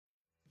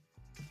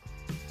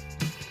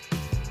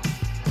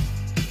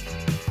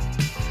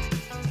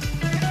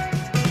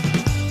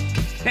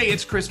Hey,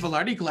 it's Chris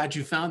Velarde. Glad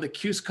you found the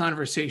CUSE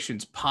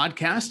Conversations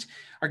podcast.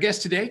 Our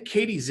guest today,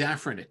 Katie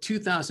Zafran, a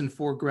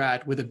 2004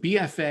 grad with a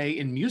BFA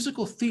in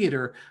musical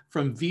theater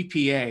from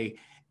VPA.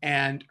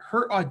 And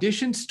her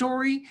audition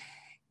story,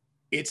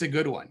 it's a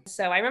good one.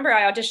 So I remember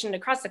I auditioned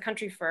across the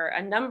country for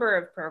a number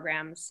of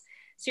programs.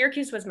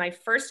 Syracuse was my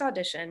first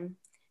audition,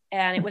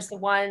 and it was the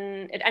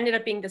one, it ended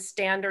up being the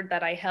standard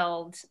that I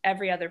held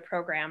every other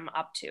program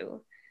up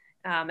to.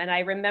 And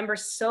I remember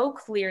so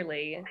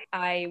clearly,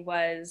 I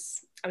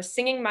was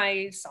singing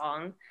my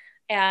song,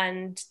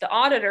 and the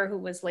auditor, who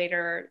was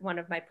later one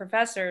of my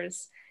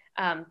professors,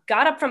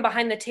 got up from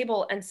behind the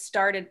table and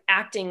started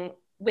acting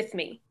with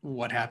me.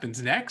 What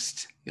happens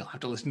next? You'll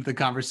have to listen to the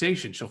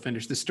conversation. She'll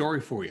finish the story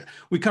for you.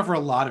 We cover a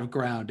lot of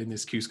ground in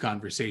this CUSE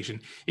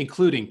conversation,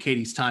 including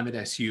Katie's time at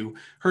SU,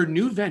 her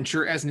new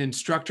venture as an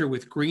instructor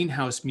with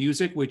Greenhouse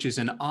Music, which is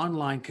an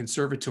online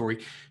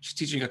conservatory. She's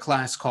teaching a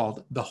class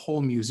called The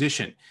Whole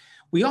Musician.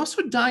 We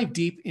also dive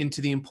deep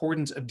into the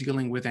importance of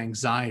dealing with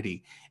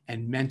anxiety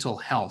and mental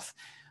health.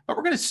 But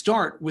we're going to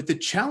start with the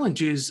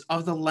challenges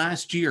of the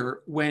last year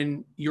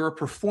when you're a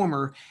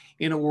performer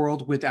in a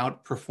world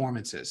without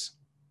performances.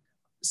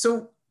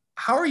 So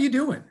how are you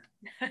doing?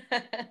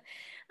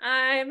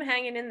 I'm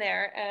hanging in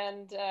there,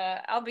 and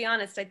I'll be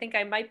honest, I think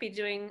I might be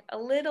doing a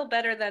little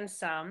better than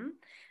some.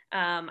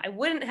 I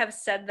wouldn't have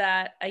said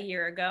that a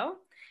year ago,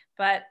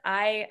 but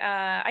I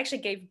actually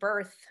gave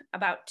birth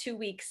about 2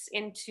 weeks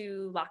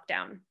into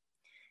lockdown.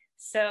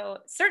 So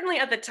certainly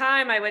at the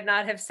time, I would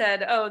not have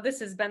said, oh,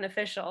 this is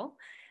beneficial.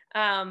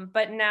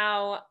 But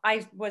now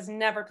I was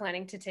never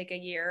planning to take a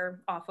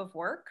year off of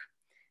work.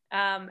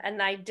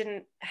 And I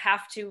didn't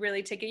have to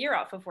really take a year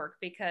off of work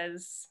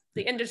because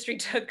the industry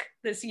took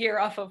this year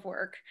off of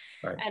work.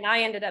 Right. And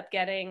I ended up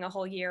getting a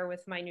whole year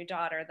with my new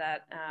daughter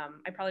that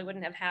I probably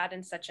wouldn't have had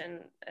in such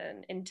an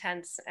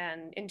intense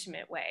and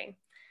intimate way.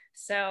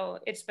 So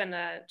she's been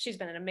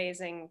an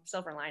amazing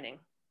silver lining.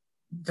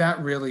 That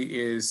really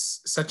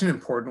is such an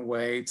important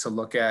way to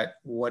look at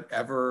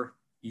whatever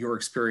your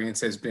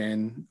experience has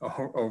been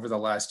over the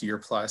last year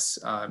plus,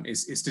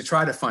 is to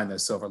try to find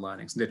those silver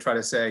linings and to try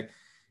to say,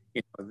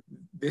 you know,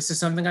 this is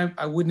something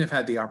I wouldn't have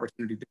had the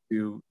opportunity to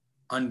do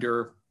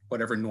under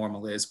whatever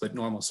normal is, but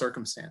normal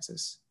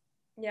circumstances.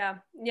 Yeah.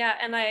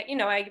 And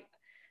I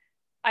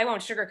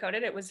won't sugarcoat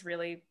it. It was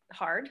really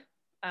hard.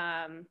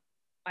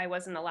 I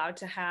wasn't allowed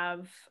to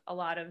have a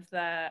lot of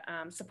the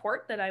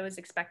support that I was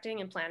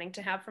expecting and planning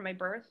to have for my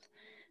birth,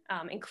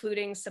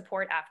 including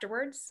support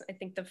afterwards. I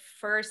think the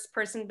first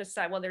person there's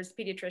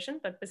a pediatrician,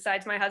 but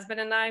besides my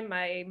husband and I,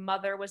 my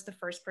mother was the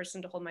first person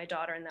to hold my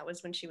daughter, and that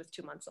was when she was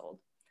 2 months old.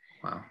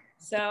 Wow.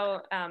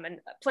 So, and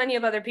plenty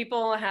of other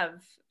people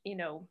have,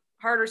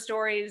 harder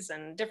stories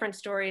and different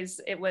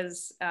stories. It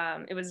was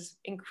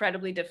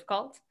incredibly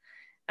difficult.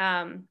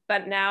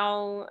 But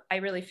now I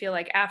really feel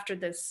like after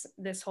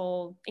this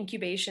whole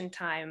incubation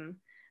time,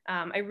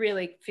 I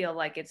really feel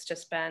like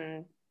it's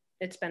been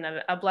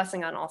a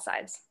blessing on all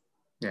sides.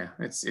 Yeah,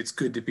 it's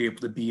good to be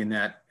able to be in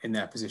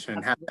that position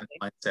and have that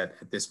mindset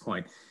at this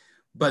point.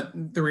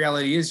 But the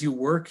reality is you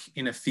work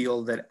in a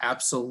field that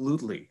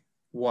absolutely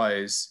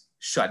was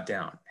shut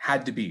down,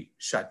 had to be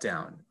shut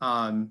down.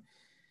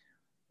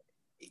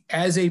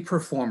 As a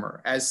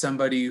performer, as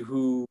somebody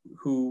who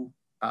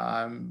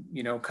kind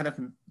of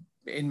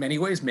in many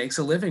ways makes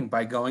a living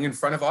by going in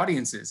front of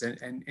audiences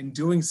and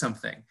doing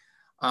something.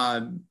 I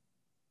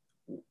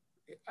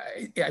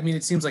mean,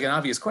 it seems like an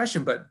obvious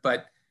question,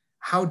 but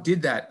how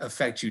did that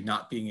affect you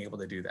not being able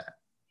to do that?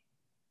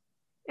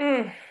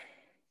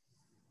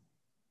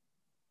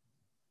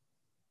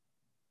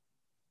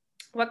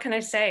 What can I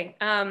say?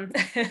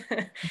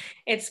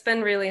 It's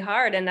been really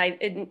hard.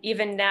 And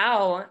even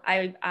now,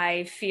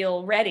 I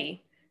feel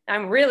ready.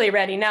 I'm really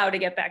ready now to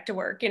get back to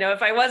work.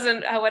 If I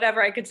wasn't,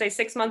 whatever, I could say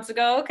 6 months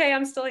ago, okay,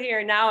 I'm still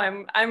here. Now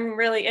I'm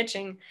really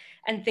itching,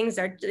 and things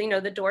are,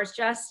 the door's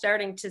just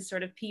starting to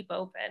sort of peep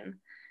open.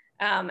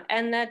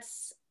 And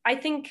I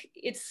think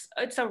it's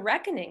a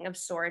reckoning of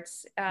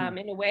sorts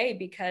in a way,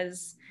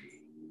 because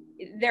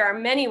there are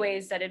many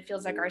ways that it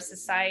feels like our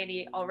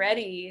society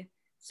already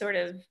sort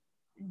of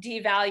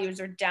devalues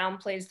or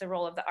downplays the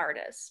role of the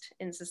artist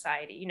in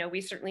society.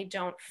 We certainly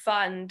don't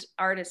fund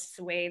artists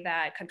the way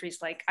that countries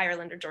like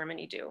Ireland or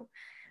Germany do.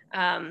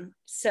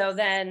 So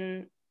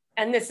then,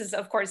 and this is,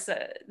 of course,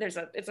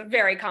 it's a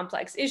very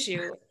complex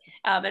issue,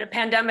 and a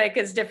pandemic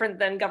is different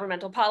than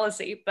governmental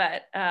policy,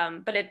 but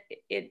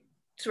it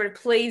sort of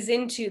plays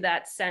into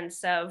that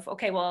sense of,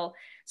 okay, well,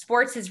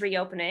 sports is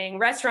reopening,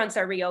 restaurants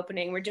are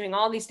reopening, we're doing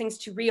all these things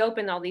to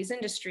reopen all these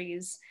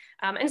industries.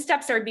 And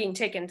steps are being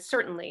taken,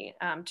 certainly,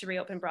 to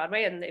reopen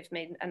Broadway, and they've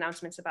made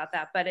announcements about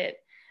that. But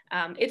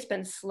it's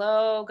been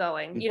slow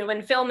going.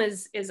 When film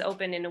is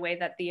open in a way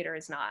that theater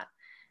is not.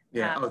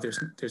 Yeah.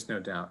 There's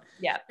no doubt.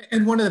 Yeah.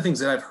 And one of the things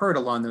that I've heard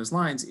along those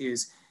lines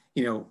is,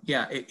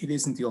 it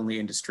isn't the only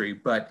industry,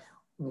 but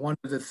one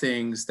of the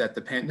things that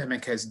the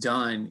pandemic has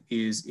done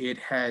is it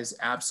has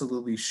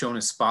absolutely shown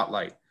a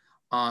spotlight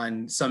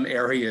on some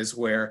areas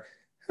where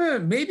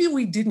maybe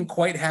we didn't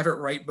quite have it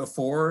right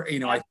before.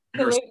 I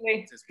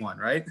Absolutely. Is one,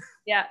 right?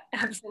 Yeah,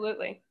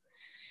 absolutely.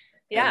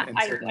 Yeah, And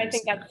I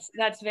think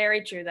that's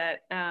very true. That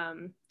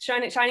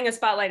shining a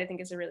spotlight, I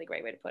think, is a really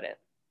great way to put it.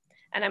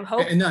 And I'm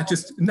hopeful. And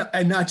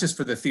not just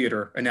for the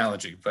theater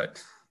analogy,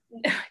 but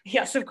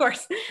yes, of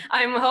course.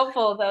 I'm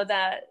hopeful though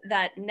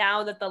that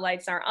now that the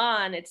lights are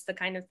on, it's the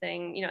kind of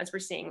thing, you know, as we're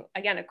seeing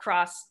again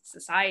across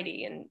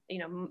society and, you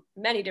know,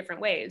 many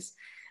different ways.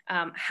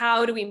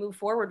 How do we move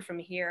forward from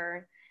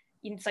here?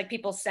 It's like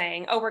people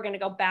saying, oh, we're going to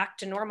go back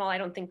to normal. I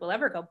don't think we'll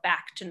ever go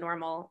back to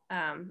normal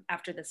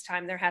after this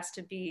time. There has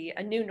to be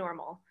a new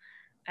normal.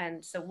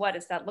 And so what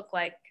does that look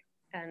like?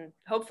 And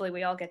hopefully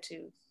we all get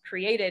to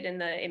create it in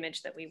the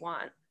image that we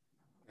want.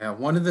 Yeah,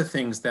 one of the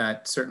things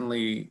that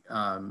certainly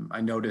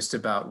I noticed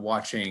about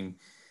watching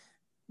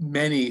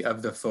many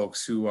of the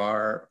folks who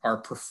are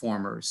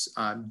performers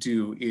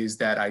do is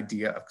that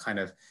idea of kind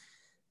of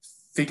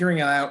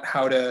figuring out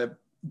how to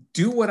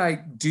do what I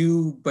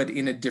do, but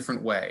in a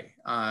different way,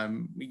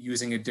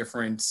 using a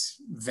different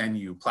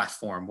venue,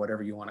 platform,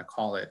 whatever you want to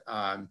call it,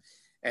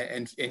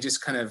 and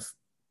just kind of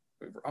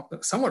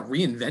somewhat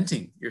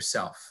reinventing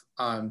yourself.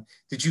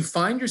 Did you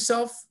find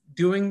yourself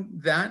doing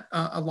that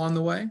along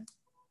the way?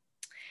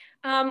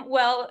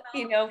 Well,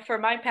 you know, for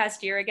my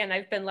past year, again,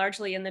 I've been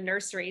largely in the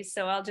nursery.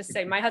 So I'll just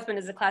say my husband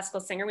is a classical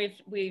singer.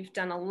 We've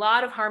done a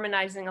lot of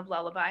harmonizing of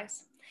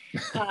lullabies.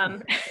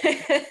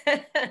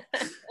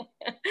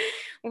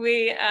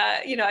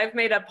 You know, I've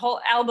made up whole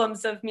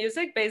albums of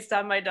music based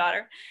on my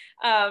daughter.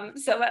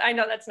 So I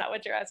know that's not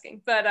what you're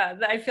asking, but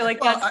I feel like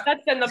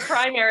that's been the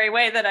primary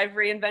way that I've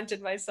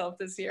reinvented myself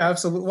this year.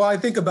 Absolutely. Well, I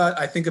think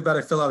about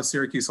a fellow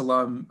Syracuse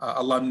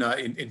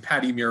alumna in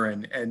Patty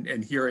Murin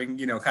and hearing,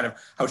 you know, kind of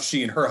how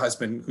she and her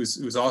husband,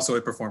 who's also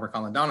a performer,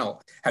 Colin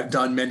Donnell, have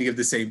done many of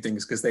the same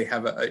things because they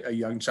have a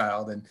young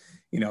child, and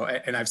you know,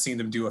 and I've seen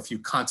them do a few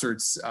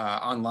concerts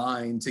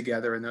online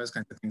together and those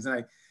kinds of things.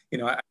 And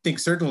I think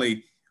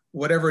certainly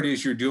whatever it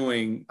is you're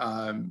doing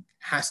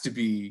has to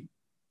be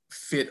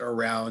fit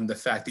around the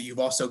fact that you've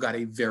also got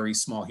a very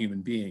small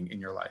human being in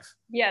your life.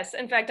 Yes,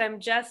 in fact, I'm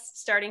just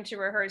starting to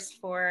rehearse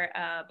for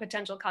a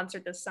potential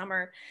concert this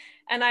summer.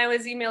 And I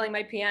was emailing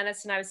my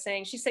pianist and I was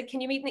saying, she said,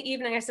 can you meet in the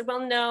evening? I said, well,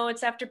 no,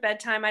 it's after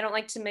bedtime. I don't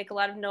like to make a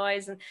lot of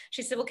noise. And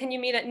she said, well, can you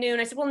meet at noon?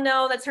 I said, well,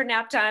 no, that's her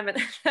nap time. And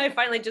I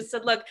finally just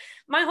said, look,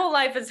 my whole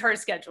life is her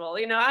schedule.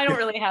 You know, I don't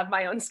really have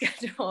my own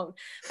schedule,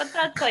 but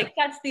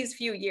that's these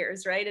few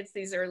years, right? It's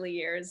these early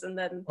years. And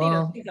then, you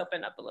know, things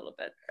open up a little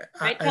bit.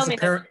 Right? Tell me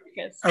that.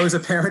 I was a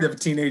parent of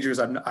teenagers.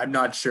 I'm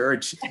not sure.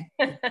 It's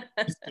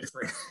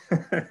different.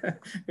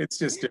 It's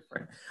just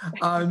different.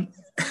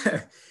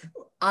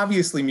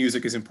 Obviously,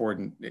 music is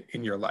important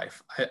in your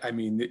life. I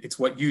mean, it's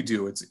what you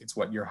do. It's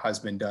what your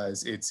husband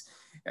does. It's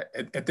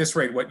at this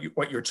rate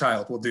what your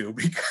child will do,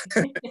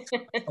 because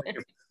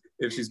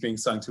if she's being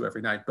sung to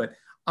every night. But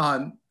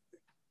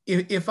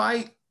if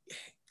I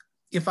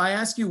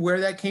ask you where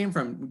that came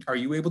from, are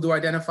you able to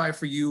identify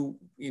for you,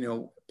 you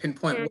know,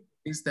 pinpoint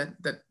ways that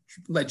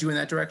led you in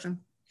that direction?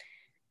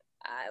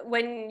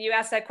 When you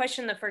ask that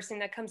question, the first thing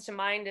that comes to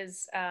mind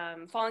is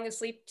falling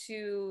asleep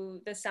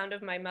to the sound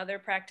of my mother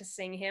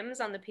practicing hymns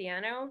on the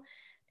piano,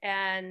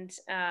 and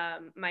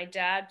my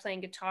dad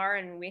playing guitar,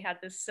 and we had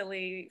this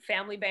silly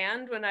family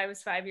band when I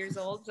was 5 years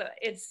old. So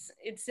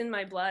it's in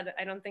my blood.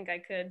 I don't think I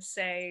could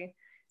say,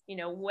 you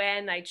know,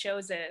 when I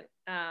chose it.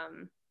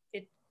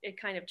 It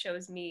kind of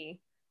chose me.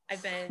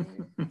 I've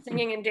been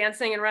singing and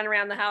dancing and running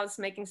around the house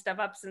making stuff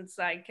up since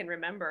I can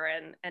remember,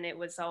 and it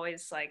was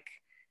always like,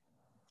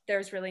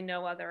 there's really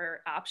no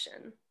other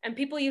option. And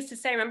people used to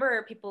say, I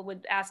remember people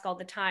would ask all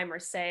the time or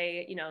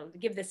say, you know,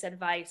 give this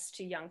advice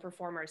to young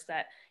performers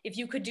that if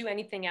you could do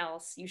anything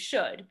else, you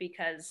should,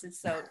 because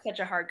it's such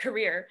a hard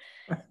career.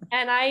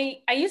 And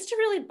I used to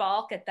really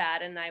balk at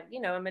that. And I,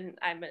 you know,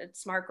 I'm a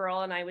smart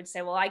girl, and I would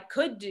say, well, I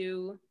could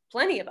do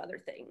plenty of other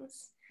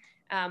things.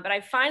 But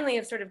I finally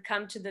have sort of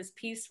come to this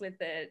piece with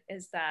it,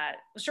 is that,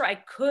 well, sure, I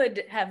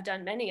could have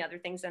done many other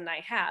things, and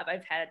I have.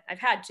 I've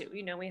had to,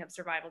 you know, we have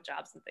survival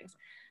jobs and things,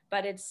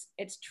 but it's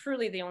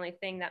truly the only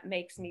thing that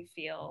makes me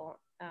feel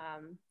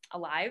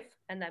alive,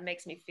 and that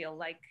makes me feel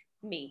like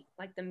me,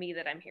 like the me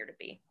that I'm here to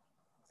be.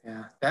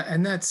 Yeah,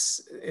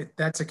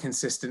 that's a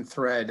consistent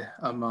thread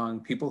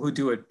among people who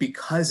do it,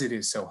 because it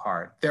is so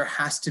hard. There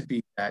has to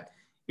be that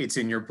it's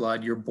in your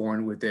blood, you're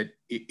born with it.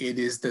 It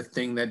is the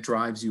thing that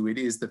drives you. It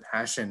is the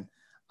passion.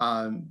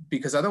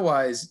 Because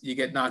otherwise you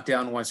get knocked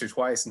down once or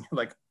twice and you're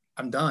like,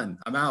 I'm done,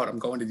 I'm out, I'm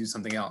going to do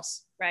something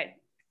else. Right.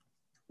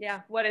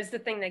 Yeah. What is the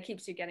thing that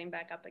keeps you getting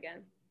back up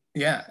again?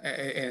 Yeah.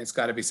 And it's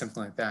got to be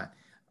something like that.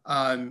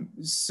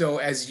 So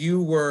as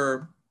you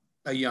were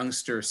a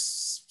youngster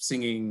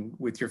singing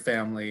with your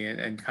family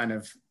and kind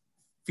of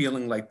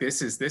feeling like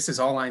this is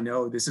all I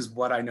know, this is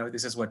what I know,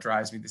 this is what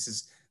drives me,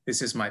 this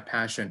is my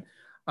passion.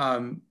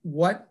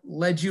 What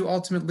led you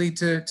ultimately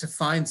to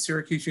find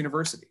Syracuse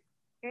University?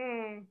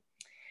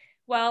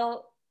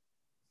 Well,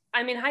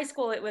 I mean, high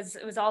school, it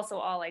was also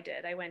all I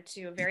did. I went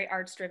to a very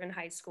arts-driven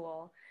high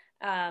school.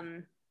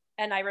 And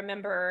And I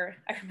remember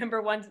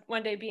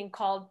one day being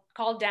called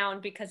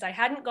down because I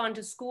hadn't gone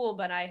to school,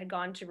 but I had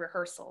gone to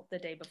rehearsal the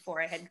day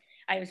before. I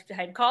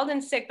had called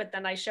in sick, but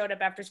then I showed up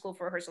after school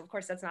for rehearsal. Of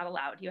course, that's not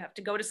allowed. You have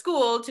to go to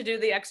school to do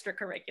the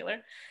extracurricular.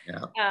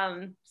 Yeah.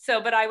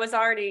 But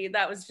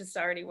that was just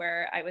already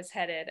where I was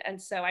headed.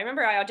 And so I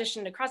remember I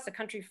auditioned across the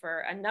country for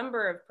a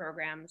number of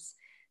programs.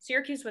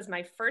 Syracuse was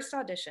my first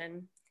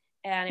audition.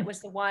 And it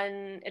was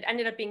it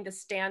ended up being the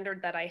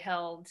standard that I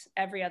held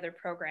every other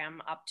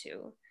program up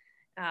to.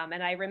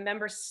 And I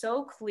remember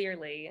so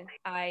clearly,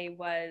 I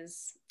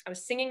was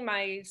singing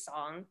my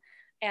song,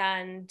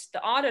 and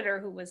the auditor,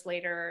 who was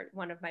later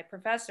one of my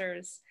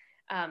professors,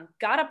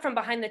 got up from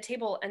behind the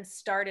table and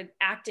started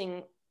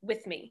acting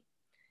with me.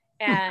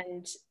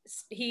 And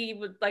he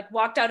would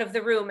walked out of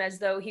the room as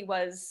though he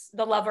was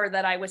the lover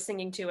that I was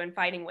singing to and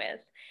fighting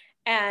with.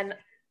 And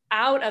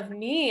out of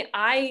me,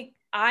 I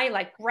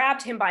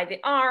grabbed him by the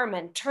arm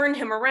and turned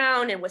him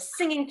around and was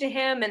singing to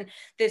him. And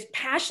this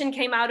passion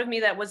came out of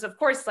me that was, of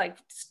course,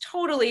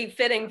 totally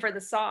fitting for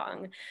the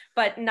song,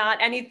 but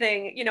not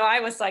anything, I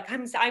was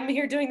I'm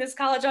here doing this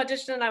college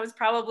audition. And I was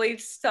probably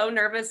so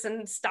nervous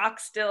and stock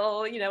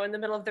still, in the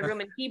middle of the room.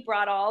 And he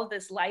brought all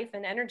this life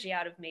and energy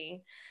out of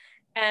me.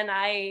 And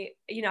I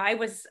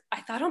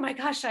thought, oh my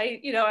gosh,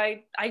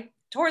 I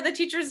tore the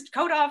teacher's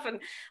coat off, and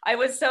I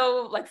was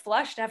so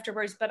flushed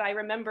afterwards. But I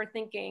remember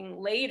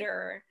thinking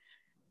later,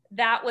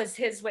 that was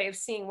his way of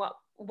seeing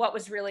what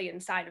was really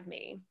inside of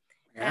me.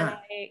 Yeah.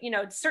 And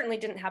it certainly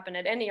didn't happen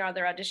at any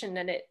other audition.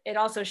 And it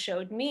also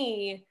showed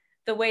me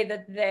the way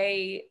that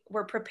they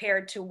were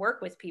prepared to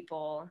work with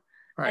people,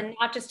 right, and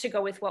not just to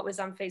go with what was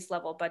on face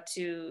level, but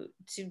to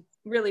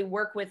really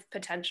work with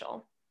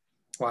potential.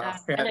 Wow.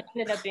 And it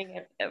ended up being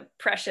a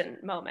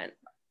prescient moment.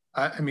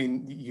 I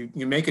mean,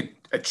 you make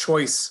a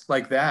choice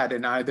like that,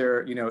 and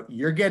either,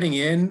 you're getting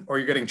in or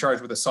you're getting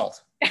charged with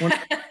assault.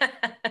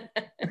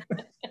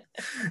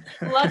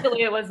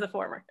 Luckily, it was the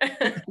former.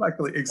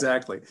 Luckily,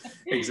 exactly.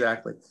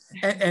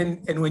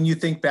 And when you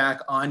think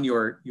back on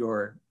your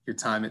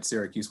time at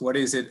Syracuse, what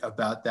is it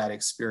about that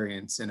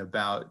experience and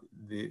about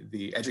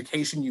the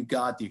education you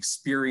got, the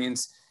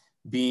experience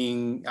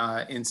being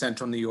in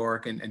Central New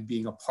York and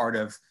being a part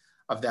of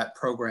that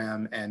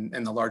program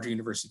and the larger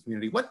university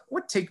community? What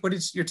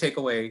is your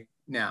takeaway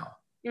now?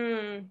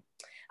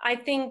 I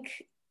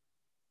think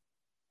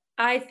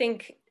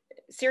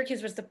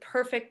Syracuse was the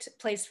perfect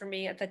place for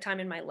me at that time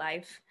in my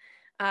life.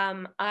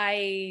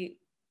 Coming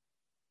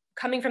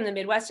from the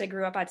Midwest, I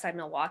grew up outside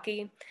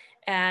Milwaukee,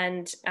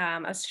 and I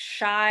was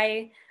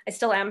shy. I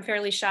still am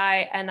fairly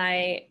shy, and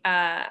I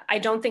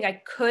don't think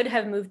I could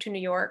have moved to New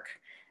York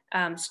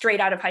straight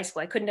out of high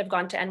school. I couldn't have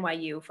gone to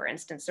NYU, for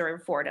instance, or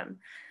Fordham.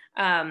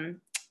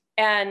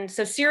 And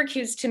so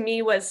Syracuse to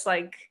me was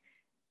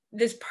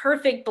this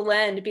perfect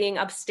blend. Being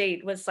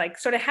upstate was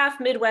sort of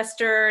half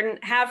Midwestern,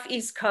 half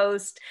East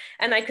Coast.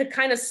 And I could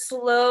kind of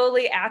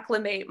slowly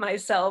acclimate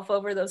myself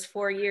over those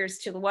 4 years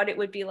to what it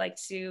would be like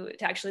to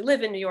actually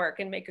live in New York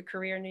and make a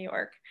career in New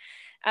York.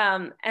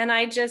 And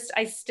I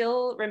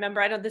still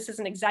remember, I know this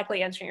isn't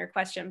exactly answering your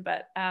question,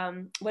 but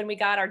when we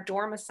got our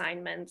dorm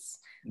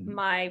assignments, mm-hmm,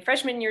 my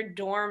freshman year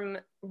dorm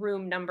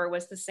room number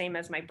was the same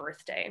as my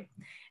birthday.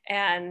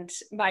 And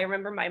I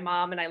remember my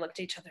mom and I looked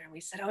at each other and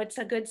we said, oh, it's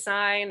a good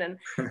sign. And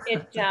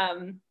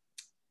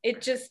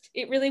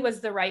it really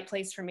was the right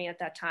place for me at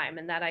that time,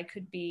 and that I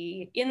could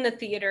be in the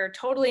theater,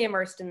 totally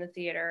immersed in the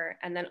theater,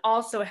 and then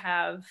also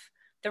have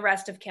the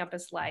rest of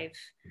campus life.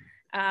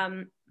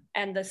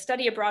 And the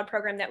study abroad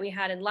program that we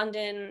had in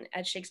London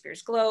at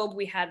Shakespeare's Globe,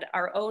 we had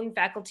our own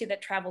faculty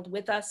that traveled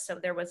with us. So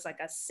there was a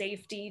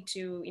safety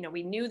to,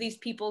 we knew these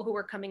people who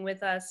were coming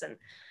with us. And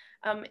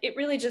it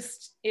really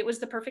it was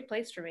the perfect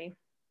place for me.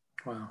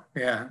 Wow.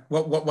 Yeah.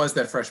 What was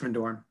that freshman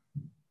dorm?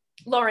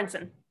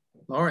 Lawrenson.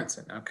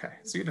 Okay.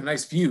 So you had a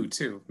nice view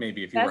too,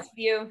 maybe if you Best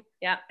view.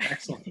 Yeah.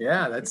 Excellent.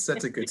 Yeah. That's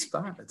a good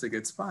spot. That's a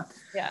good spot.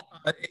 Yeah.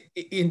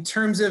 In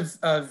terms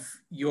of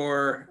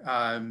your,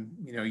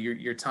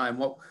 your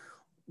time,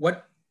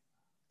 what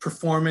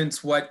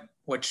performance, what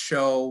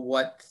show,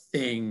 what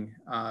thing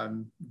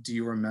do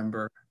you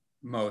remember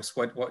most?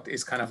 What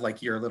is kind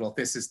of your little,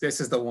 this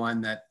is the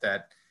one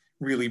that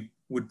really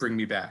would bring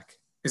me back?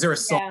 Is there a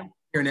song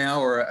here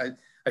now, or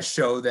a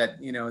show that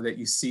that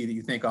you see that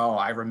you think, oh,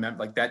 I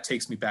remember, that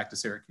takes me back to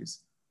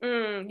Syracuse?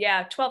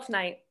 Yeah, 12th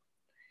Night.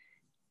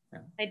 Yeah.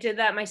 I did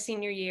that my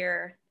senior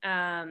year,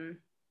 and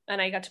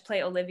I got to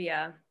play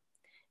Olivia,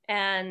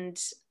 and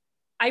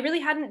I really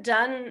hadn't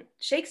done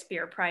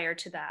Shakespeare prior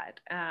to that.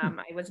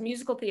 I was a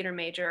musical theater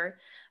major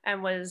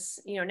and was,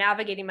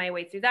 navigating my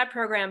way through that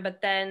program.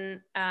 But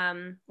then,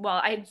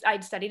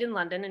 I'd studied in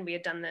London, and we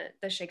had done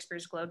the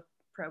Shakespeare's Globe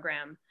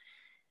program.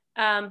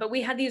 But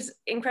we had these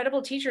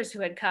incredible teachers who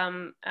had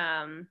come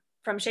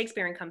from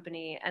Shakespeare and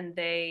Company, and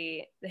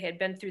they had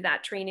been through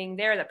that training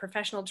there, that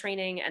professional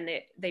training, and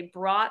they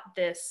brought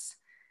this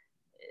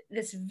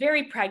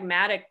very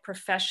pragmatic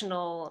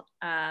professional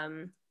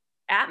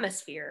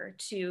atmosphere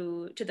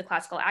to the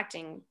classical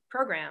acting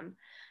program.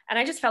 And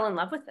I just fell in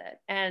love with it.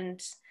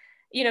 And,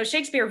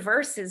 Shakespeare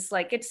verse is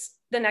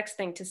the next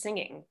thing to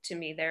singing to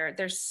me.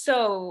 They're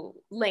so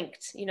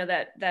linked, you know,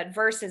 that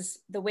verse is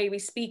the way we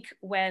speak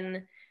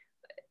when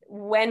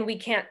we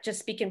can't just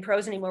speak in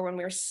prose anymore, when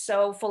we're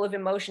so full of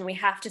emotion, we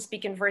have to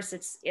speak in verse.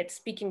 It's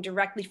speaking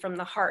directly from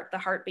the heart, the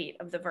heartbeat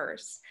of the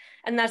verse.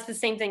 And that's the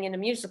same thing in a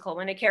musical.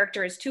 When a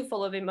character is too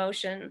full of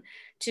emotion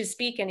to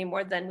speak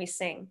anymore, then we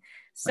sing.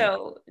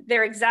 So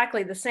they're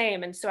exactly the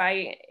same. And so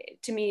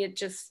to me,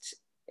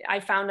 I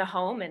found a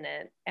home in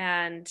it.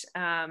 And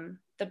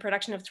the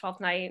production of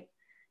Twelfth Night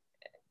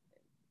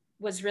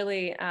was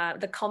really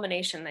the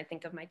culmination, I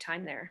think, of my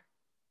time there.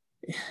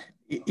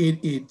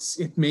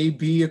 It may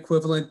be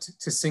equivalent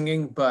to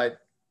singing,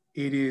 but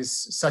it is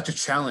such a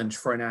challenge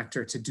for an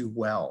actor to do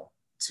well,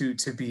 to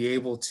be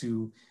able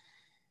to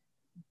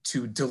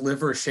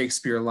deliver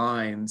Shakespeare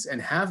lines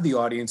and have the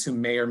audience, who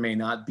may or may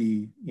not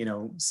be, you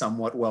know,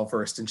 somewhat well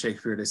versed in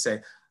Shakespeare, to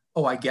say,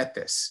 "Oh, I get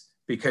this."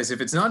 Because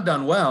if it's not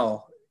done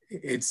well,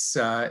 it's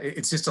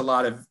just a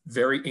lot of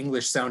very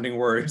English sounding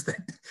words that,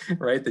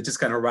 right, that just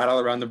kind of rattle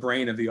around the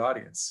brain of the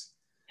audience.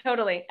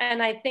 Totally.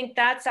 And I think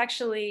that's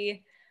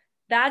actually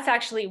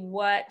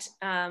what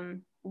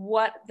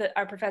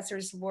our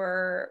professors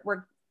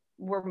were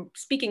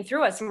speaking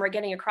through us and were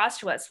getting across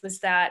to us, was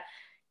that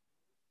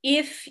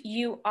if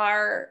you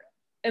are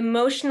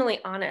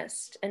emotionally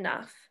honest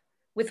enough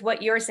with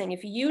what you're saying,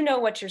 if you know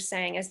what you're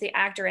saying as the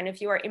actor, and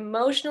if you are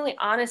emotionally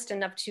honest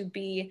enough to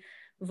be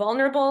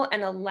vulnerable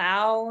and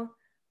allow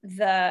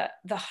the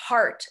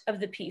heart of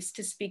the piece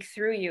to speak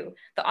through you,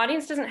 the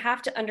audience doesn't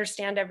have to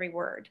understand every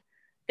word.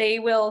 They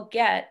will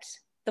get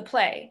the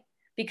play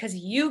because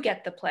you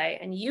get the play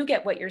and you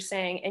get what you're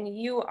saying and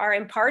you are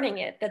imparting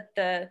it, that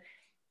the,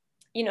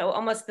 you know,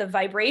 almost the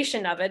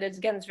vibration of it is,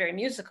 again, it's very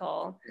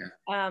musical,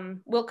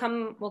 will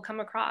come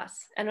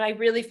across. And I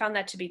really found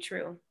that to be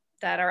true,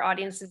 that our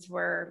audiences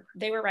were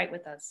right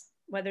with us,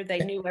 whether they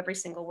knew every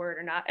single word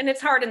or not. And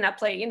it's hard in that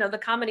play, you know, the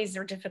comedies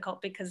are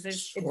difficult because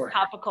it's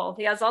topical.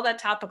 He has all that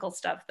topical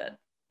stuff that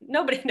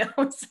nobody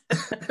knows.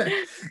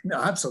 No,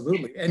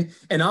 absolutely.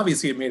 And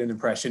obviously it made an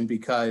impression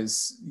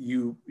because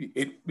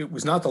it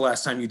was not the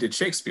last time you did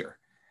Shakespeare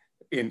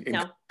in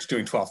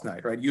doing Twelfth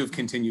Night, right? You have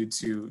continued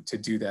to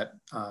do that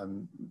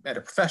at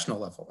a professional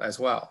level as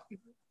well.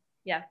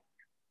 Yeah,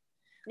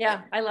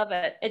 I love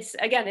it.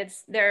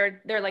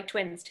 They're like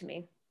twins to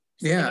me.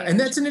 Yeah, and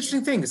that's an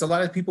interesting thing, because a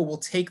lot of people will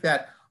take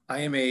that,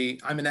 I'm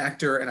an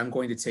actor and I'm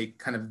going to take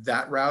kind of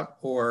that route,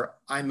 or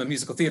I'm a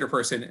musical theater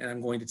person and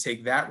I'm going to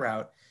take that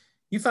route.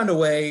 You found a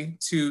way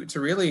to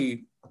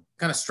really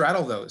kind of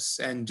straddle those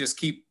and just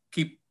keep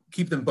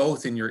them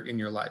both in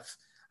your life.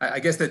 I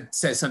guess that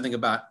says something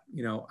about,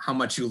 you know, how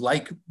much you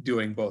like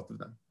doing both of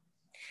them.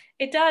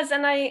 It does.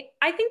 And I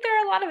think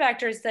there are a lot of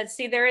actors that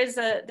see there's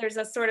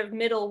a sort of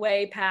middle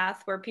way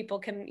path where people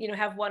can, you know,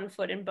 have one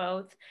foot in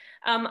both.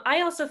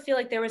 I also feel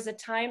like there was a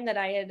time that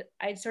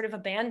I'd sort of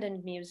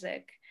abandoned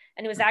music.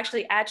 And it was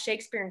actually at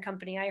Shakespeare and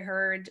Company, I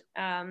heard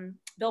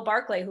Bill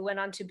Barclay, who went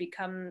on to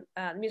become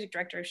the music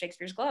director of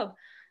Shakespeare's Globe,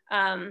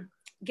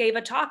 gave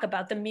a talk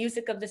about the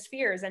music of the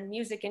spheres and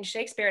music in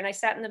Shakespeare. And I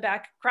sat in the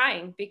back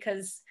crying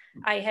because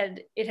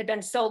it had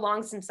been so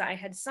long since I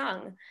had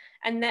sung.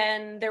 And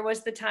then there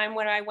was the time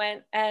when I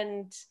went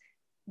and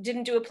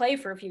didn't do a play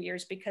for a few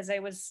years because I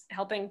was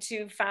helping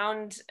to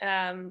found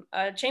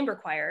a chamber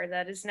choir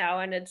that is now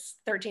in its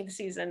 13th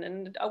season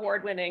and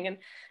award winning, and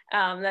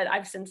that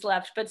I've since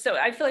left. But so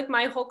I feel like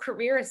my whole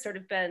career has sort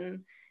of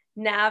been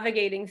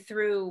navigating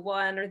through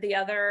one or the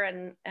other,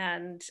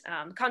 and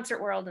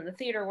concert world and the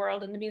theater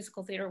world and the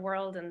musical theater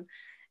world. And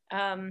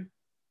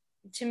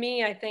to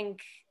me, I think,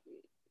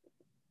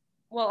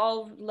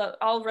 well,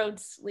 all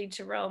roads lead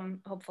to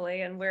Rome,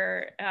 hopefully, and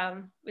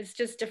it's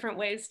just different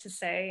ways to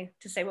say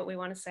what we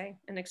want to say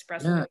and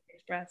express what we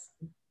express.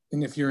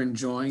 And if you're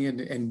enjoying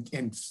it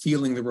and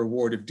feeling the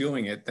reward of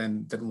doing it,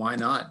 then why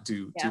not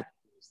do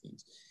these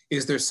things?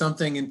 Is there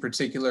something in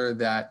particular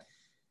that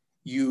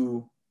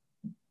you,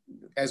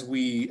 as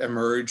we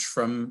emerge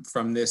from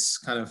this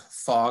kind of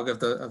fog of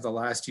the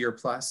last year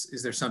plus,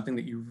 is there something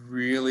that you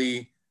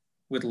really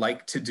would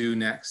like to do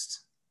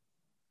next?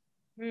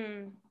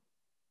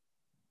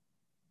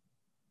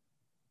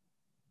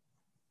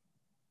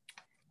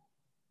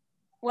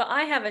 Well,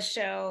 I have a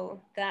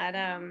show that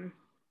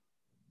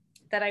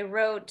that I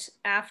wrote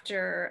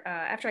after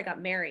I got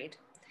married,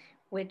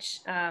 which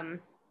I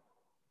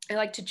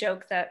like to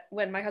joke that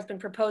when my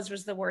husband proposed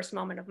was the worst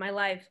moment of my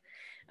life,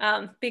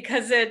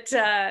 because it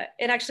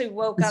actually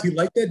woke up. Does he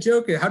like that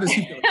joke? How does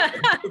he feel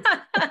about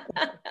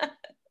that?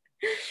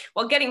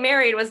 Well, getting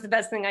married was the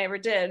best thing I ever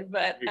did,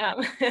 but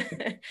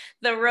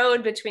the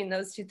road between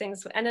those two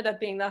things ended up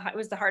being it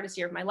was the hardest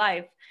year of my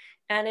life.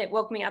 And it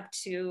woke me up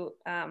to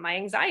my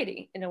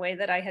anxiety in a way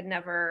that I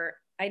never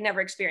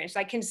experienced.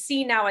 I can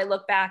see now, I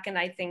look back and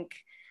I think,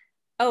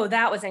 oh,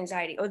 that was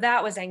anxiety. Oh,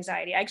 that was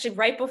anxiety. Actually,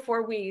 right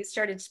before we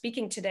started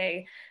speaking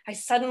today, I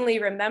suddenly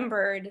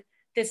remembered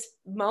this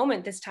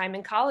moment, this time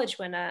in college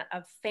when a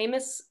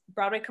famous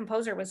Broadway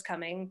composer was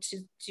coming to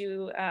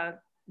do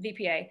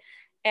VPA.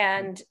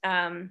 And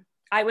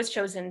I was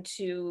chosen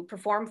to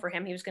perform for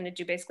him. He was going to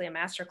do basically a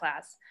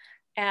masterclass.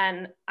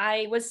 And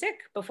I was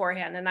sick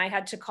beforehand, and I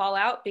had to call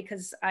out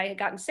because I had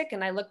gotten sick.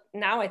 And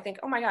I think,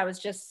 oh my God, I was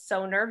just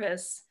so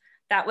nervous.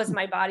 That was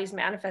my body's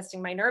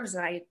manifesting my nerves,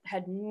 and I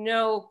had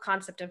no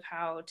concept of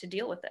how to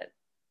deal with it.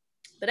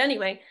 But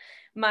anyway,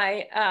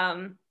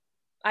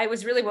 I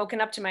was really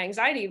woken up to my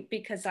anxiety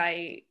because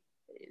my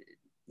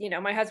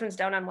husband's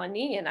down on one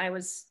knee and I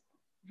was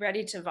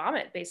ready to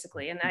vomit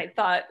basically. And I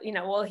thought,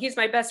 well, he's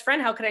my best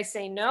friend. How could I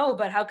say no?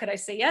 But how could I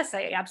say yes?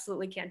 I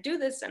absolutely can't do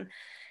this. And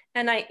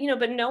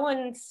but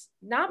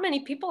not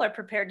many people are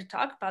prepared to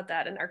talk about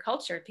that in our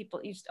culture.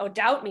 People use,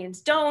 doubt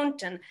means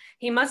don't, and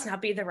he must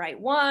not be the right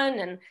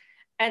one.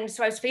 And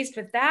so I was faced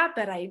with that,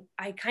 but I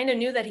kind of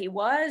knew that he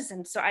was.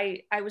 And so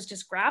I was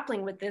just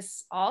grappling with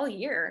this all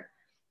year.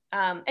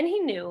 And he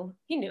knew,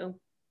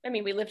 I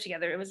mean, we lived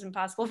together. It was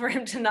impossible for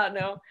him to not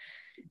know.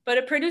 But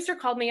a producer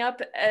called me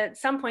up at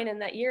some point in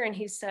that year and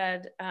he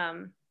said,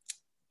 I'm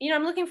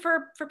looking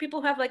for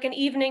people who have like an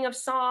evening of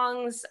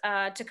songs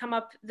to come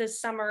up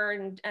this summer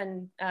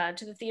and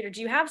to the theater.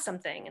 Do you have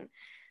something? And,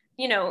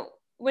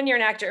 when you're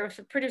an actor, if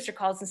a producer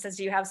calls and says,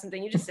 do you have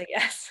something? You just say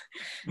yes.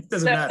 It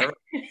doesn't matter.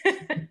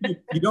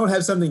 You don't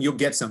have something, you'll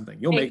get something.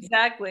 You'll make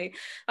exactly.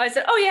 I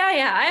said, oh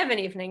yeah, I have an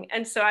evening.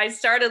 And so I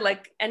started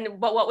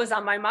but what was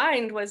on my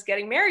mind was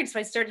getting married. So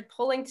I started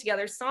pulling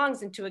together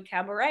songs into a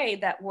cabaret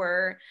that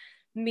were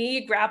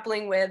me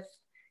grappling with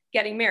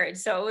getting married.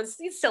 So it was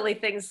these silly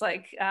things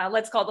like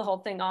Let's Call the Whole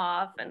Thing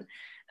Off, and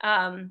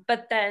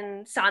but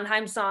then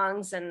Sondheim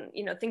songs and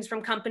things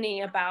from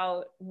Company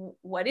about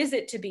what is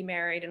it to be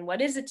married and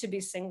what is it to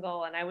be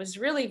single. And I was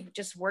really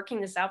just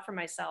working this out for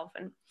myself.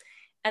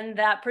 And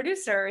that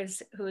producer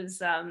who's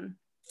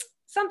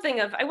something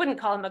of, I wouldn't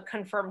call him a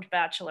confirmed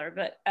bachelor,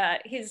 but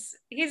he's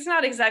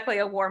not exactly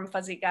a warm,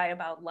 fuzzy guy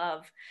about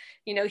love.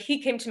 He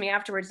came to me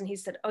afterwards and he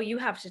said, oh, you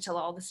have to tell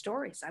all the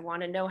stories. I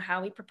want to know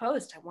how he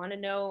proposed. I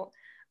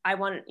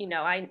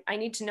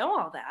need to know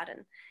all that.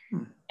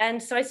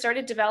 And so I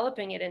started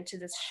developing it into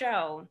this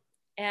show.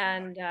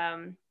 And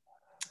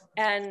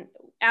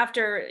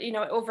after,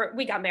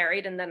 we got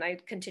married, and then I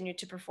continued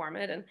to perform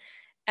it.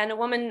 And a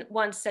woman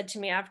once said to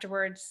me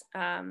afterwards,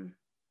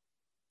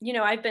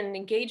 I've been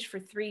engaged for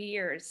 3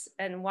 years,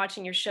 and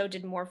watching your show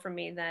did more for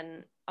me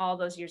than all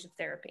those years of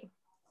therapy.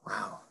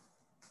 Wow.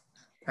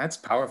 That's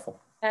powerful.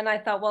 And I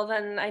thought, well,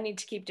 then I need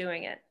to keep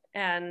doing it.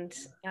 And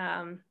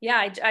I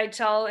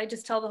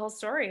just tell the whole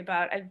story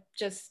about,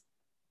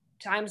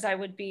 times I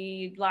would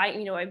be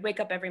lying, I'd wake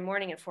up every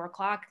morning at 4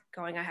 o'clock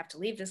going, I have to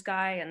leave this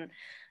guy.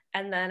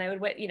 And then I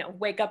would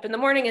wake up in the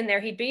morning and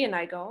there he'd be, and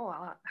I go, oh,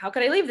 well, how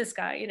could I leave this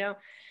guy?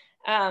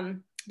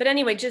 But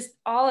anyway, just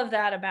all of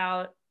that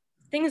about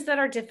things that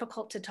are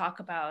difficult to talk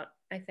about,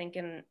 I think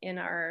in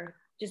our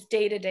just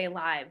day-to-day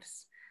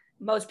lives.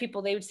 Most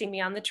people, they would see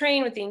me on the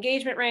train with the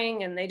engagement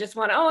ring and they just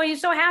want, oh, are you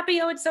so happy?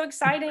 Oh, it's so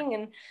exciting.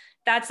 And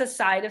that's a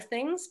side of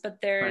things, but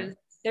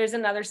there's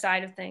another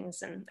side of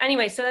things. And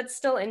anyway, so that's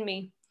still in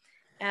me.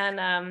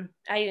 And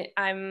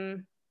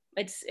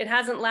it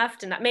hasn't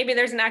left, and maybe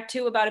there's an act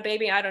 2 about a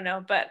baby. I don't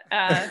know, but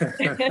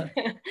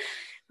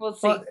we'll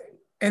see. Well,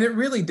 and it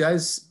really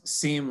does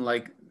seem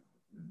like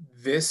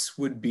this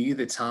would be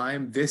the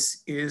time.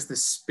 This is the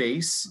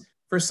space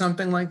for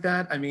something like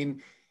that. I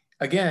mean,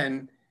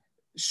 again,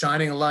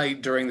 shining a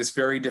light during this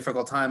very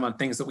difficult time on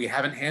things that we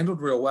haven't handled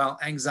real well.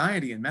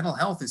 Anxiety and mental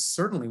health is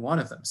certainly one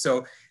of them.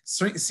 So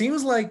it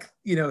seems like,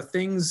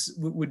 things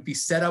would be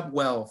set up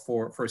well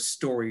for a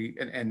story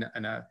and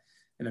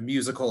a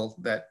musical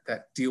that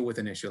deal with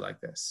an issue like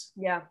this.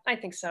 Yeah, I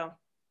think so.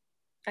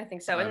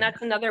 And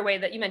that's another way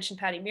that you mentioned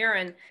Patty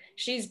Murin.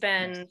 She's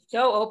been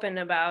so open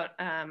about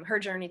her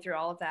journey through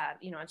all of that,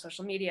 on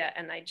social media.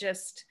 And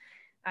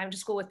I'm to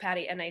school with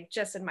Patty, and I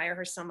just admire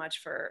her so much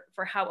for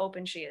how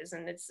open she is.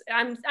 And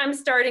I'm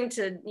starting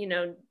to,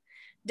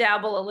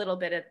 dabble a little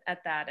bit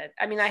at that.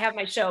 I mean, I have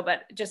my show,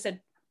 but just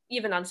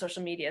even on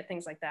social media,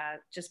 things like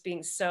that, just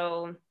being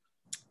so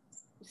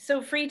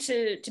free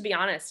to be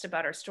honest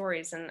about our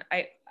stories. And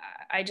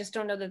I just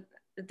don't know that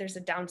there's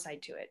a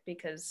downside to it,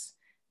 because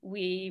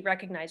we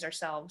recognize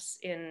ourselves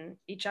in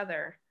each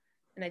other.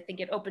 And I think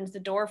it opens the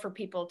door for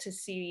people to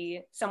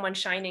see someone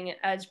shining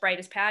as bright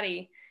as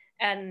Patty,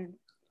 and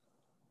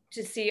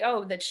to see,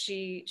 that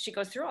she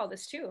goes through all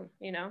this too.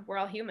 We're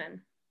all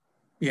human.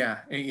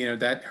 Yeah,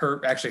 that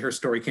her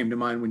story came to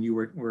mind when you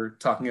were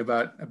talking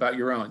about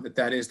your own.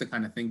 That is the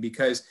kind of thing,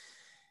 because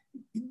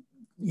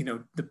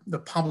the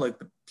public,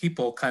 the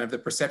people, kind of the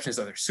perception is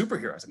that they're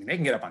superheroes. I mean, they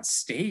can get up on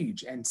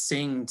stage and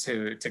sing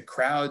to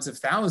crowds of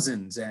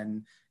thousands,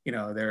 and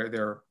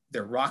they're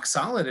rock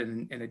solid,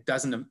 and it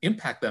doesn't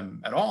impact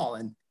them at all.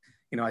 And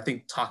I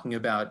think talking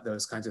about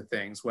those kinds of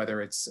things,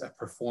 whether it's a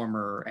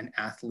performer, an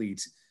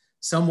athlete,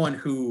 someone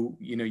who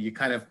you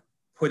kind of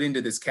put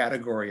into this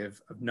category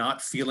of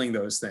not feeling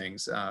those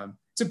things,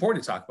 it's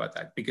important to talk about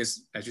that,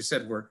 because as you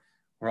said, we're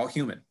all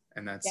human,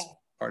 and that's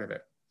part of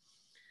it.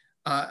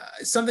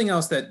 Something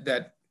else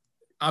that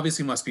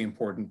obviously must be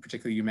important,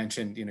 particularly you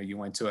mentioned, you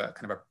went to a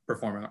kind of a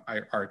performing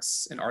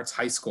arts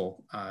high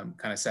school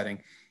kind of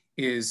setting,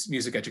 is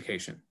music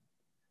education.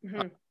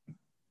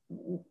 Mm-hmm.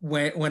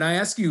 when I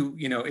ask you,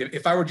 you know,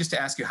 if I were just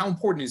to ask you, how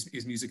important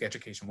is music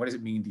education? What does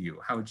it mean to you?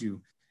 How would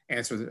you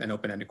answer an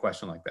open-ended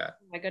question like that?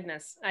 My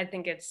goodness, I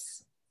think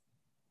it's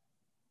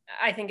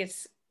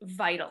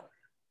vital.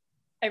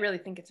 I really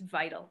think it's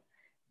vital.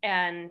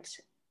 And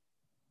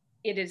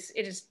it is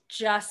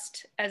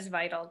just as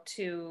vital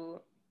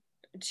to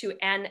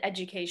an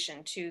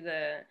education, to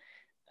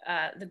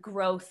the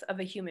growth of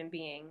a human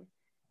being,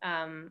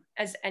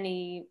 as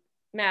any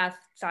math,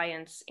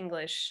 science,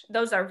 English.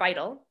 Those are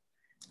vital,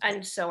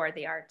 and so are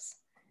the arts.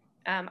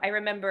 I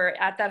remember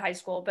at that high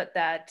school, but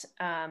that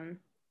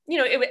you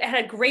know, it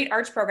had a great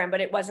arts program, but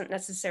it wasn't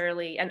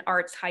necessarily an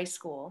arts high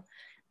school.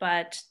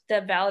 But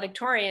the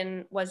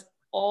valedictorian was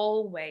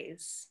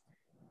always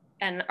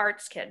an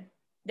arts kid.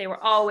 They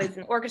were always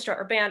in orchestra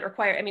or band or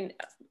choir. I mean,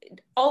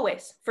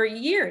 always, for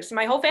years.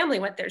 My whole family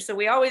went there, so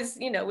we always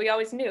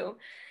knew.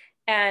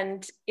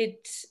 And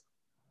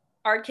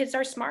art kids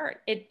are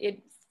smart.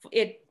 It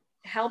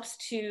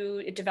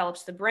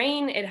develops the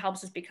brain. It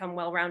helps us become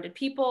well-rounded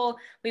people.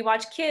 We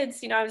watch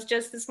kids, you know, I was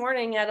just this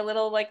morning at a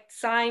little like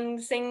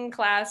sing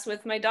class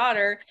with my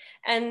daughter,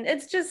 and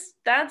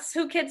that's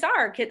who kids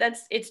are.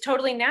 It's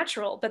totally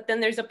natural. But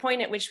then there's a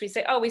point at which we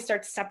say, oh, we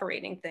start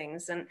separating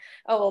things, and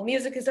oh, well,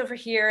 music is over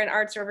here and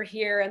arts are over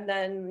here, and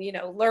then, you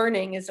know,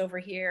 learning is over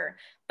here.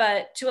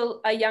 But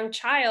to a young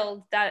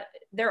child, that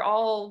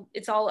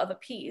it's all of a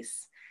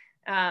piece.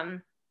 I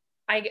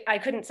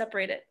couldn't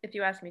separate it if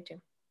you asked me to.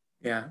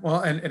 Yeah, well,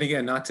 and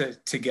again, not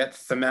to get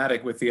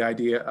thematic with the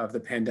idea of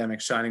the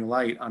pandemic shining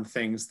light on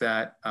things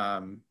that,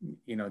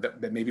 you know,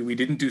 that maybe we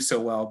didn't do so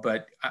well,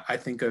 but I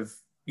think of,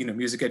 you know,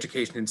 music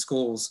education in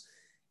schools,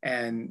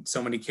 and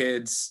so many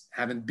kids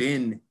haven't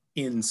been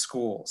in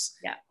schools.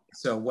 Yeah.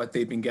 So what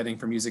they've been getting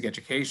from music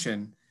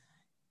education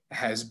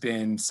has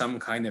been some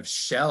kind of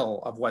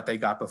shell of what they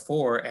got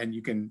before, and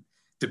you can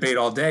debate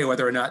all day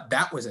whether or not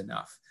that was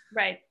enough.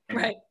 Right,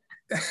 right.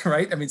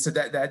 Right. I mean, so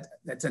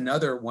that's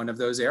another one of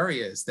those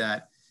areas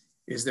that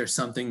is there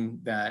something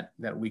that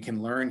we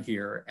can learn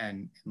here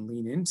and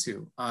lean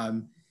into.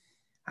 So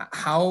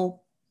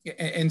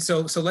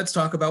let's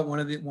talk about one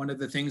of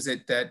the things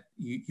that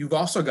you've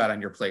also got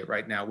on your plate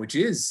right now, which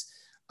is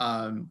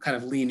kind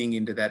of leaning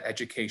into that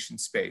education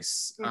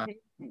space.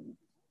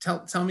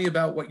 Tell me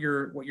about what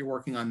you're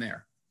working on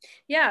there.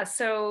 Yeah,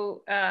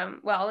 so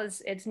well,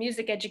 it's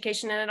music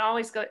education, and it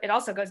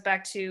also goes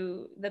back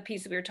to the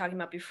piece that we were talking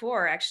about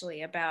before,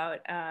 actually, about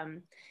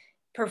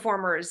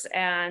performers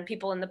and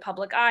people in the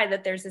public eye,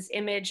 that there's this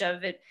image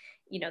of it,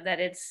 you know, that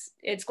it's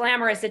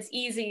glamorous, it's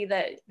easy,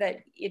 that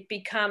it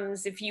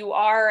becomes, if you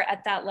are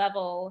at that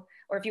level,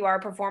 or if you are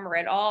a performer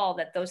at all,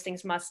 that those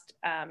things must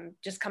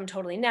just come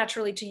totally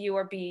naturally to you,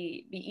 or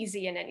be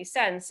easy in any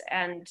sense.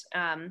 And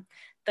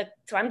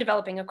so I'm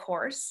developing a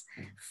course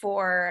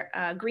for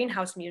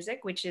Greenhouse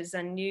Music, which is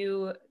a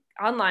new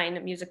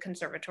online music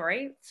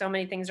conservatory. So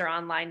many things are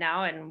online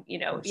now, and, you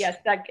know, yes,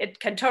 that it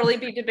can totally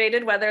be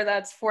debated whether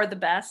that's for the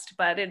best,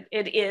 but it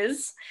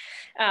is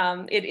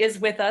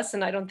with us,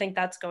 and I don't think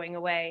that's going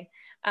away.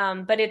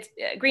 But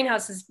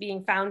Greenhouse is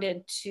being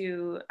founded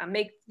to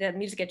make the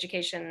music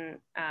education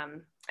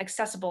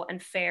accessible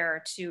and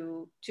fair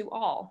to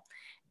all.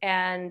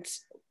 And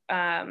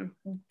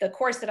the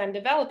course that I'm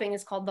developing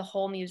is called The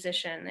Whole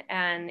Musician,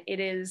 and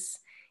it's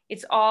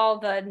all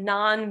the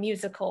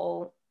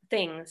non-musical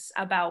things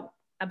about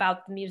the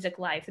music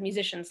life, the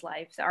musician's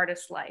life, the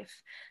artist's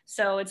life.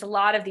 So it's a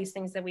lot of these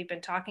things that we've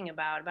been talking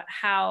about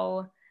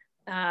how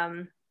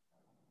am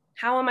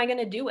I going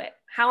to do it?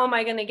 How am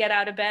I going to get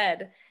out of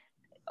bed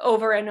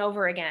over and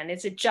over again?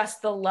 Is it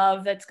just the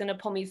love that's going to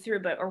pull me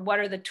through, or what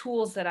are the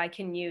tools that I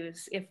can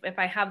use if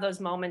I have those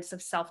moments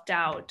of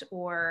self-doubt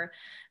or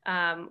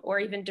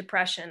even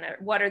depression?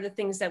 What are the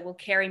things that will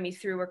carry me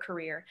through a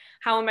career?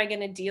 How am I going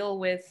to deal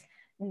with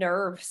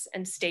nerves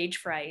and stage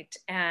fright?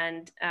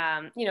 And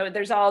you know,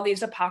 there's all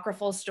these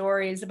apocryphal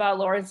stories about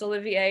Laurence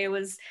Olivier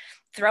was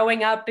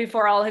throwing up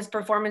before all his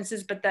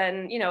performances, but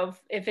then, you know,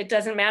 if it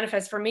doesn't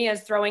manifest for me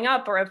as throwing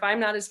up, or if I'm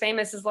not as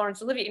famous as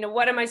Laurence Olivier, you know,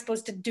 what am I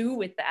supposed to do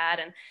with that?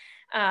 And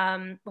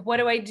what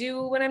do I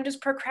do when I'm just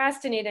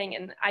procrastinating,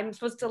 and I'm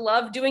supposed to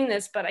love doing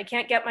this, but I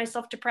can't get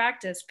myself to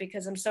practice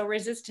because I'm so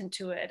resistant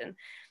to it? And,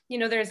 you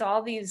know, it's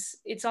all this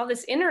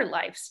inner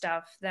life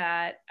stuff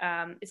that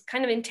is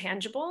kind of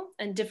intangible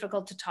and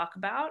difficult to talk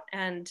about.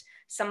 And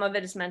some of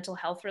it is mental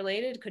health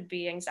related, could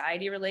be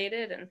anxiety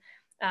related.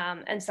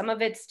 And some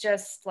of it's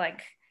just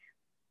like,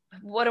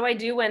 what do I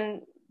do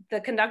when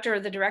the conductor or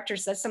the director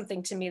says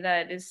something to me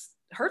that is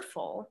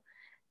hurtful?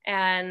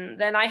 And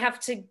then I have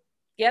to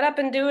get up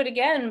and do it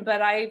again,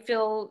 but I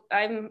feel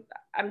I'm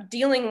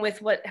dealing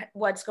with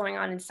what's going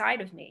on inside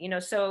of me, you know?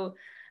 So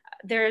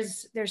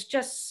there's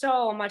just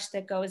so much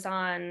that goes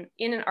on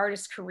in an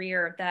artist's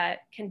career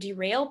that can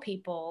derail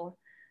people,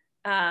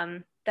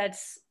 that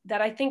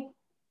I think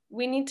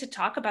we need to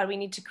talk about. We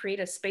need to create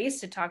a space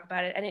to talk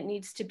about it, and it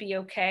needs to be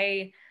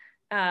okay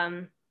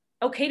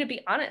to be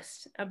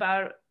honest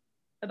about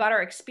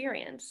our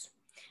experience,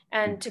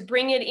 and to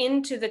bring it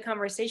into the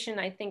conversation.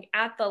 I think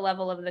at the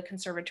level of the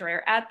conservatory,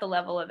 or at the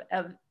level of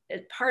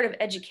part of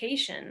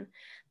education,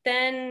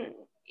 then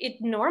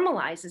it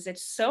normalizes it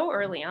so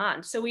early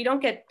on. So we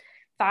don't get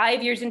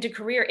 5 years into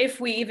career, if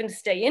we even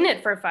stay in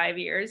it for 5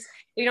 years,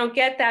 we don't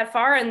get that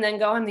far and then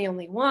go, I'm the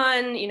only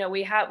one. You know,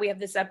 we have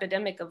this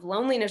epidemic of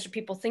loneliness, of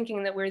people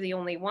thinking that we're the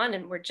only one,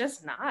 and we're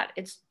just not.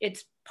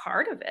 It's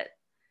part of it.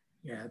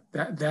 Yeah,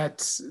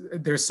 that's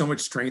there's so much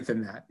strength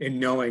in that, in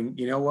knowing,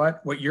 you know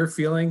what you're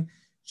feeling,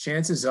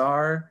 chances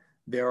are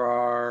there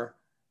are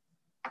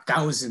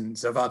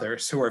thousands of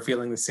others who are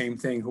feeling the same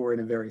thing, who are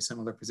in a very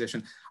similar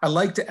position. I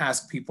like to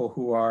ask people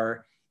who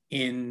are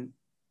in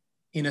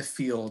a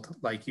field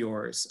like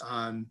yours,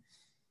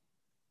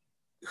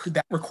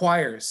 that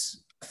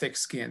requires thick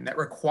skin, that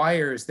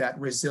requires that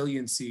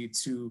resiliency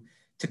to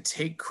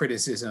take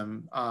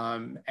criticism,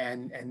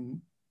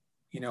 and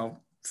you know,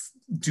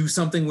 do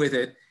something with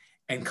it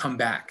and come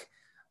back.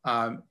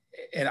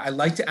 And I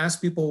like to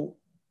ask people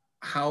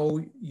how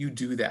you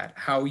do that,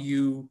 how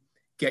you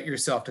get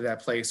yourself to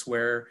that place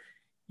where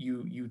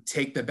you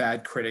take the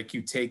bad critic,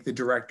 you take the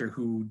director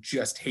who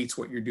just hates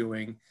what you're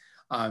doing.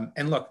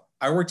 And look,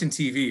 I worked in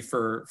TV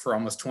for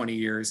almost 20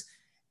 years.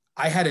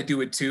 I had to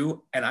do it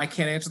too, and I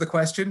can't answer the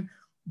question,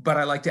 but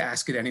I like to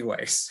ask it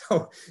anyway.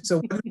 So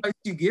what advice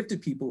do you give to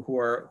people who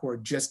are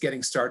just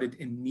getting started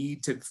and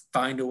need to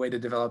find a way to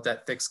develop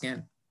that thick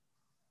skin?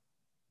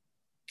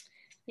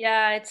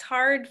 Yeah, it's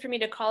hard for me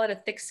to call it a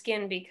thick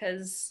skin,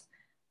 because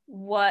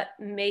what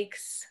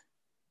makes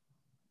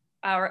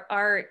our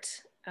art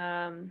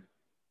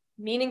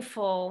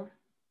meaningful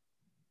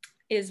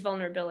is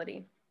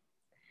vulnerability.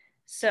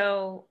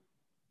 So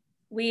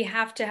we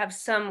have to have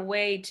some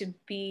way to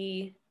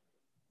be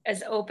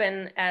as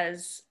open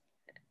as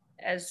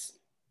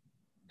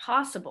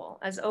possible,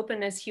 as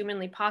open as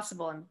humanly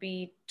possible, and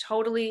be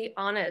totally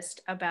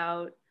honest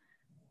about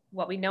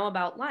what we know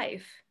about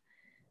life.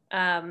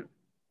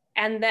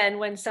 And then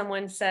when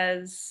someone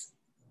says,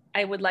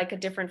 I would like a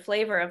different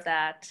flavor of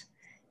that,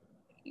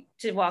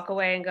 to walk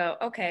away and go,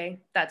 okay,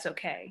 that's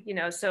okay. You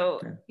know, so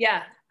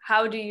yeah,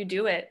 how do you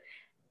do it?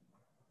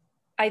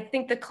 I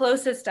think the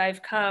closest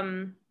I've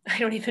come, I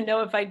don't even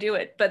know if I do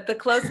it, but the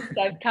closest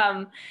I've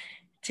come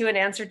to an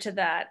answer to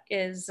that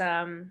is,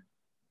 it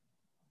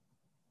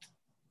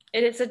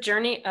is a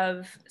journey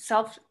of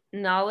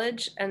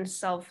self-knowledge and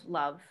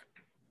self-love.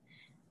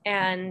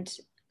 And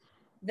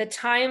the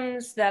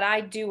times that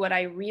I do what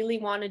I really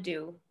want to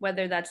do,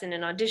 whether that's in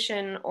an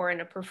audition or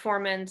in a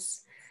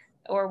performance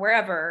or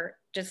wherever,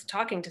 just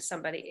talking to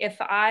somebody, if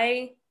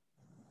I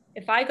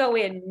go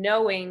in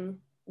knowing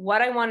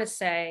what I want to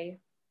say,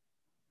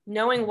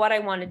 knowing what I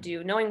want to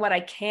do, knowing what I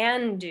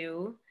can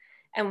do,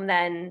 and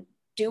then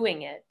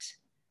doing it,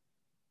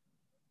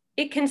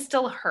 it can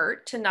still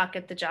hurt to not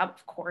get the job.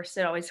 Of course,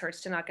 it always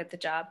hurts to not get the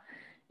job.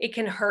 It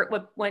can hurt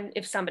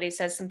if somebody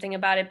says something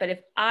about it, but if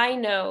I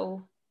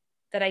know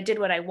that I did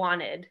what I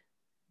wanted,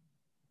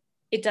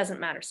 it doesn't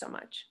matter so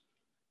much.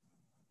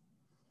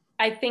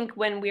 I think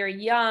when we're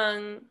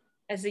young,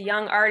 as a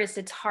young artist,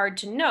 it's hard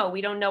to know.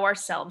 We don't know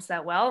ourselves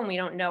that well, and we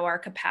don't know our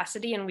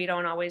capacity, and we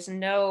don't always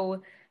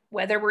know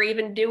whether we're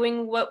even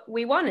doing what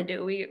we want to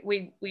do.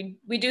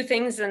 We do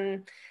things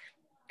and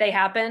they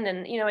happen,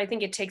 and you know, I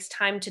think it takes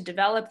time to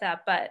develop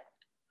that.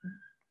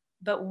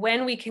 But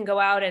when we can go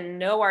out and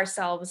know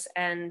ourselves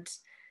and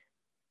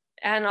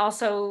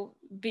also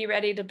be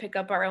ready to pick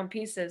up our own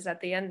pieces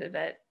at the end of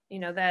it, you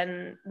know,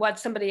 then what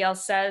somebody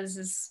else says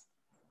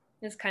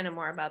is kind of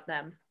more about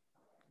them.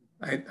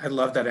 I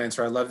love that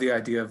answer. I love the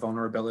idea of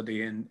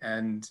vulnerability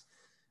and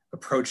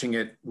approaching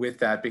it with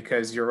that,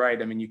 because you're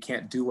right. I mean, you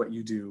can't do what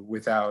you do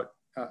without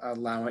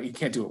you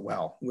can't do it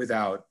well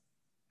without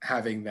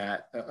having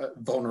that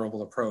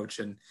vulnerable approach.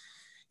 And,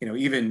 you know,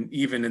 even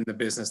in the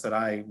business that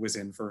I was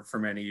in for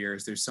many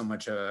years, there's so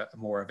much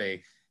more of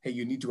a, hey,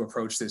 you need to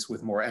approach this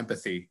with more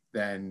empathy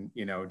than,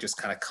 you know, just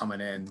kind of coming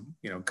in,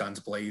 you know,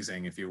 guns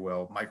blazing, if you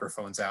will,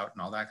 microphones out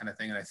and all that kind of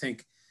thing. And I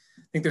think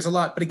there's a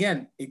lot, but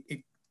again,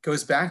 it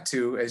goes back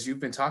to, as you've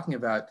been talking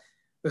about,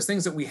 those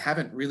things that we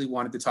haven't really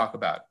wanted to talk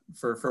about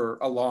for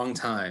a long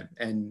time,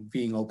 and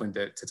being open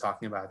to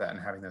talking about that and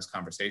having those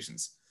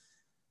conversations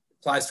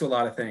applies to a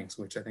lot of things,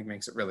 which I think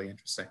makes it really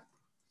interesting.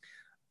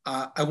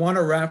 I want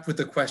to wrap with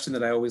the question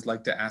that I always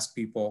like to ask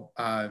people.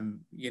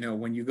 You know,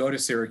 when you go to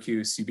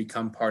Syracuse, you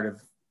become part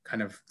of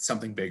kind of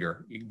something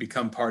bigger. You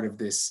become part of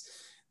this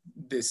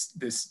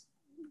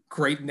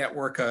great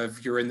network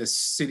of, you're in the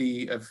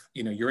city of,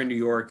 you know, you're in New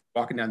York,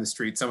 walking down the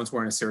street, someone's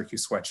wearing a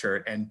Syracuse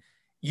sweatshirt, and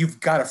you've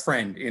got a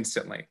friend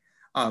instantly.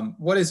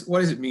 What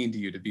does it mean to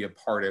you to be a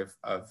part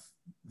of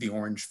the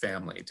Orange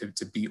family,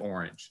 to be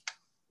Orange?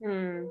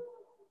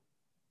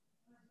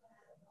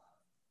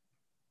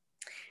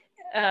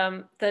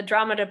 The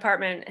drama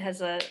department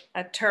has a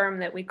term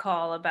that we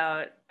call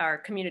about our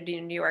community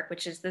in New York,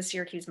 which is the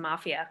Syracuse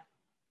Mafia.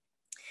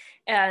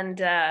 And,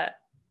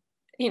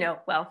 you know,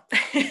 well,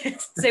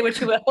 say what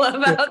you will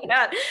about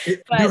that.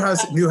 But,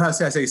 Newhouse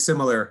has a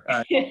similar,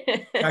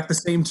 not the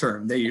same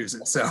term, they use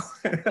it. So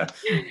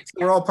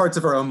we're all parts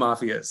of our own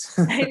mafias.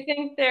 I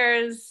think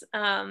there's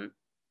a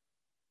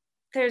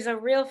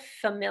real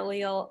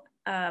familial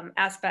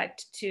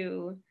aspect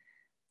to,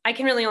 I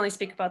can really only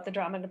speak about the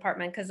drama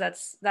department because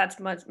that's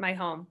my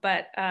home,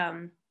 but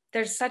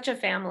there's such a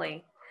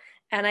family.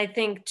 And I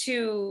think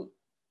to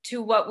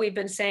what we've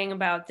been saying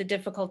about the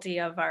difficulty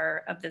of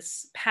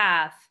this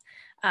path,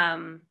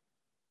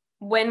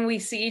 when we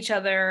see each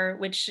other,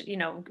 which,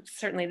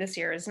 certainly this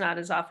year is not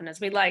as often as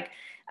we'd like,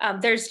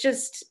 there's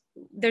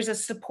a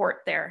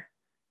support there.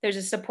 There's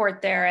a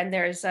support there. And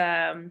there's,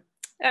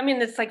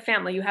 it's like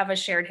family. You have a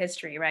shared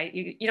history, right?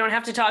 You don't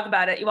have to talk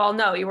about it. You all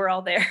know you were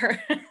all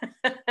there.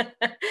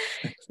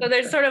 So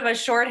there's sort of a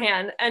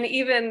shorthand. And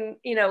even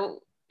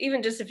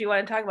just if you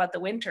want to talk about the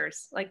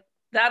winters, like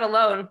that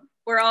alone,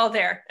 we're all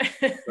there.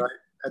 Right,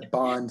 that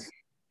bond.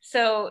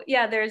 So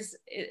yeah, there's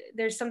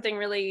something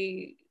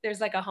really,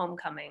 there's like a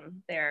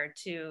homecoming there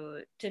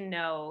to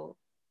know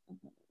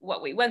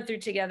what we went through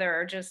together,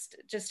 or just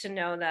to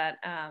know that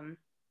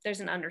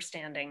there's an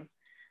understanding.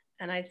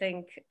 And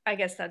I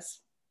guess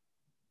that's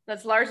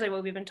largely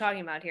what we've been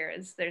talking about here,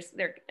 is there's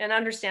an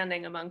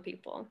understanding among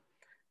people.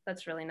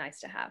 That's really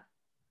nice to have.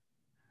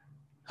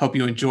 Hope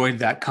you enjoyed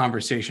that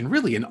conversation.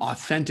 Really an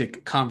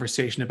authentic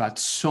conversation about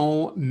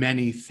so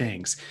many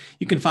things.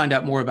 You can find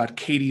out more about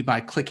Katie by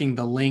clicking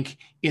the link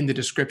in the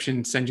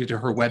description, send you to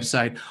her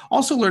website.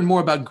 Also learn more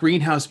about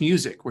Greenhouse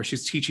Music, where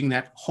she's teaching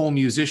that whole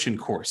musician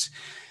course.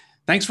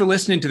 Thanks for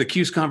listening to the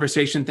CUSE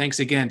Conversation. Thanks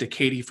again to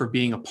Katie for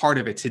being a part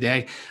of it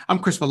today. I'm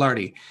Chris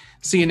Velarde.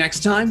 See you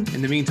next time.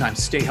 In the meantime,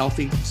 stay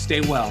healthy,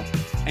 stay well,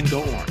 and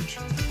go Orange.